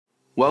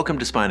Welcome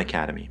to Spine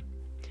Academy.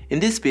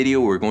 In this video,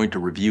 we're going to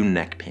review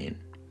neck pain.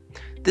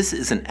 This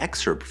is an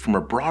excerpt from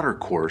a broader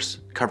course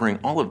covering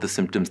all of the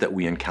symptoms that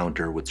we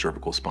encounter with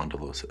cervical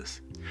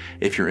spondylosis.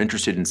 If you're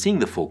interested in seeing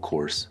the full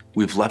course,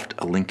 we've left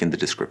a link in the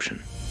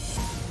description.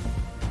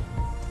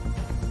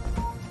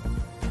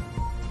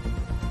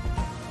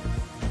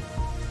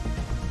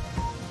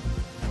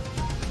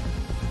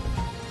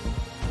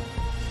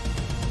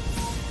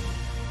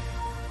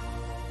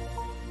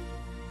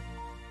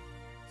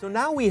 So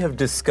now we have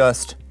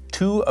discussed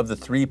two of the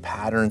three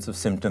patterns of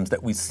symptoms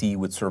that we see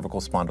with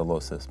cervical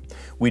spondylosis.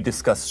 We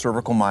discussed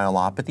cervical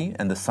myelopathy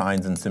and the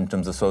signs and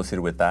symptoms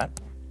associated with that.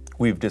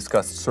 We've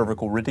discussed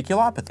cervical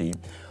radiculopathy.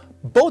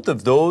 Both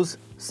of those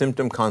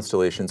symptom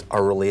constellations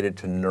are related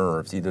to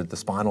nerves, either the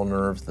spinal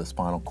nerves, the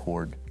spinal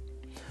cord.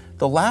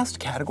 The last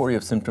category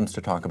of symptoms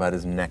to talk about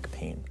is neck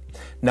pain.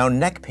 Now,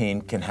 neck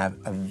pain can have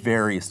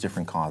various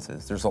different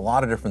causes. There's a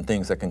lot of different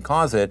things that can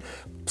cause it,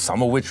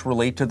 some of which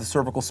relate to the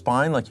cervical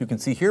spine, like you can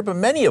see here, but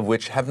many of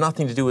which have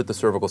nothing to do with the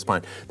cervical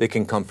spine. They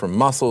can come from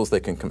muscles,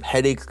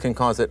 headaches can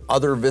cause it,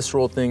 other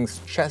visceral things,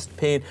 chest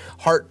pain,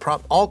 heart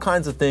problems, all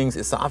kinds of things,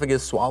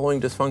 esophagus,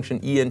 swallowing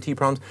dysfunction, ENT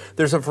problems.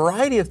 There's a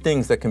variety of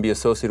things that can be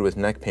associated with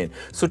neck pain.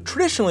 So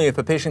traditionally, if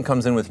a patient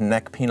comes in with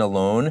neck pain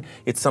alone,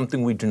 it's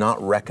something we do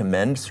not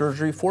recommend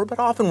surgery for, but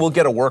often we'll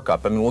get a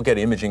workup. I mean, we'll get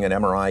imaging, an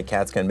MRI,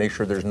 CAT scan, make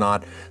sure there's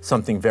not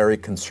something very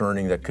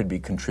concerning that could be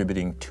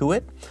contributing to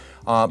it.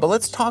 But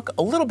let's talk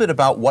a little bit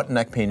about what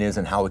neck pain is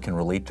and how it can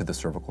relate to the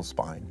cervical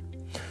spine.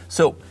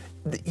 So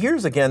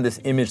here's again this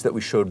image that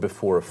we showed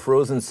before, a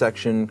frozen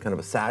section, kind of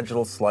a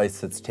sagittal slice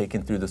that's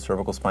taken through the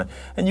cervical spine.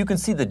 And you can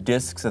see the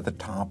discs at the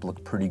top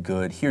look pretty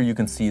good. Here you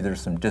can see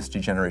there's some disc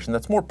degeneration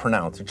that's more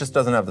pronounced. It just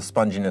doesn't have the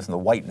sponginess and the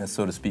whiteness,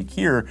 so to speak.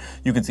 Here,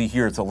 you can see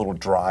here it's a little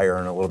drier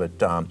and a little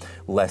bit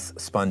less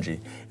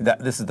spongy.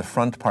 This is the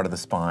front part of the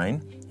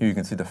spine. Here you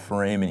can see the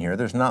frame in here.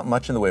 There's not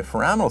much in the way of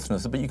foraminal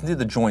stenosis, but you can see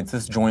the joints.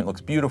 This joint looks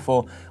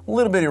beautiful, a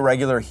little bit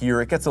irregular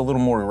here. It gets a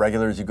little more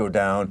irregular as you go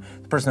down.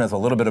 The person has a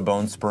little bit of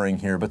bone spurring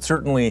here, but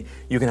certainly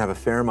you can have a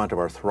fair amount of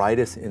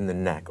arthritis in the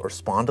neck or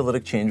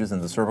spondylitic changes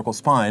in the cervical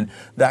spine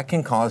that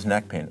can cause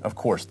neck pain. Of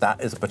course,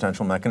 that is a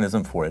potential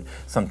mechanism for it.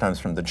 Sometimes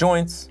from the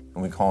joints,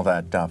 and we call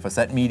that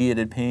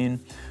facet-mediated pain.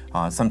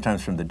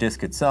 Sometimes from the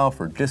disc itself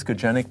or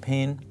discogenic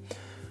pain.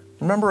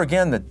 Remember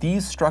again that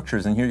these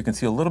structures, and here you can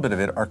see a little bit of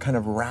it, are kind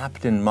of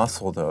wrapped in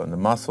muscle though, and the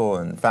muscle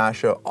and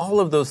fascia, all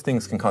of those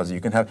things can cause it.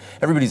 You can have,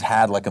 everybody's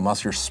had like a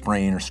muscular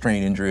sprain or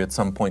strain injury at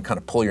some point, kind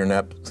of pull your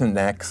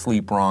neck,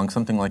 sleep wrong,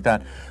 something like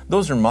that.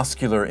 Those are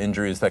muscular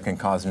injuries that can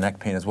cause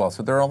neck pain as well.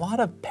 So there are a lot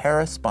of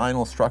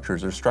paraspinal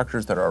structures, or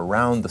structures that are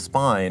around the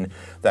spine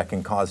that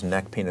can cause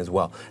neck pain as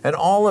well. And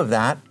all of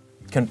that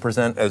can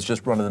present as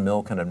just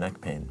run-of-the-mill kind of neck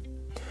pain.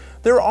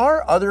 There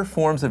are other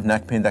forms of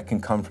neck pain that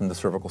can come from the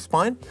cervical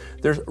spine.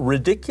 There's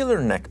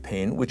radicular neck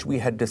pain, which we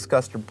had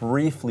discussed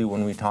briefly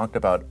when we talked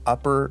about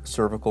upper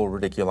cervical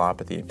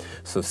radiculopathy.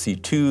 So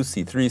C2,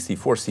 C3, C4,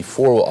 C4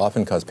 will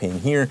often cause pain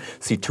here.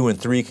 C2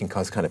 and 3 can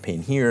cause kind of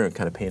pain here and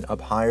kind of pain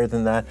up higher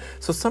than that.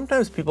 So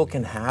sometimes people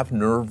can have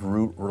nerve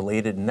root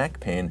related neck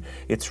pain.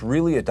 It's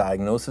really a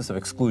diagnosis of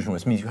exclusion,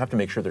 which means you have to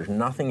make sure there's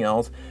nothing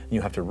else. And you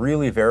have to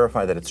really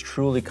verify that it's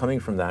truly coming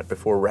from that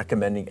before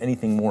recommending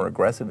anything more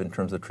aggressive in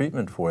terms of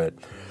treatment for it.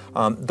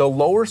 The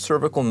lower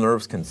cervical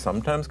nerves can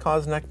sometimes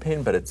cause neck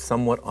pain, but it's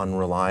somewhat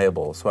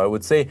unreliable. So I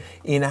would say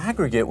in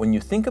aggregate, when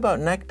you think about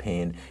neck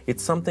pain,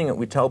 it's something that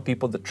we tell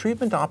people the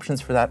treatment options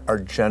for that are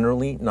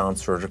generally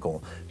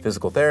non-surgical.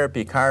 Physical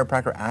therapy,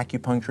 chiropractor,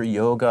 acupuncture,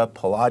 yoga,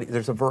 Pilates,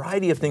 there's a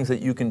variety of things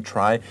that you can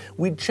try.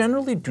 We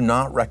generally do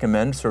not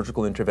recommend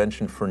surgical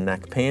intervention for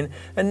neck pain,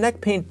 and neck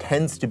pain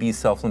tends to be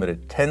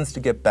self-limited, tends to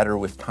get better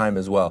with time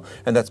as well.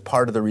 And that's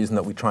part of the reason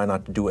that we try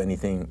not to do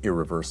anything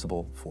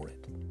irreversible for it.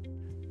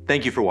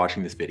 Thank you for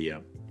watching this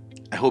video.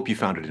 I hope you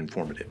found it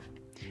informative.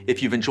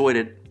 If you've enjoyed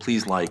it,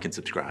 please like and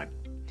subscribe.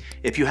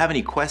 If you have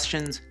any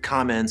questions,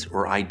 comments,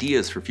 or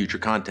ideas for future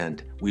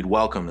content, we'd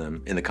welcome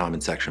them in the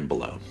comment section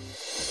below.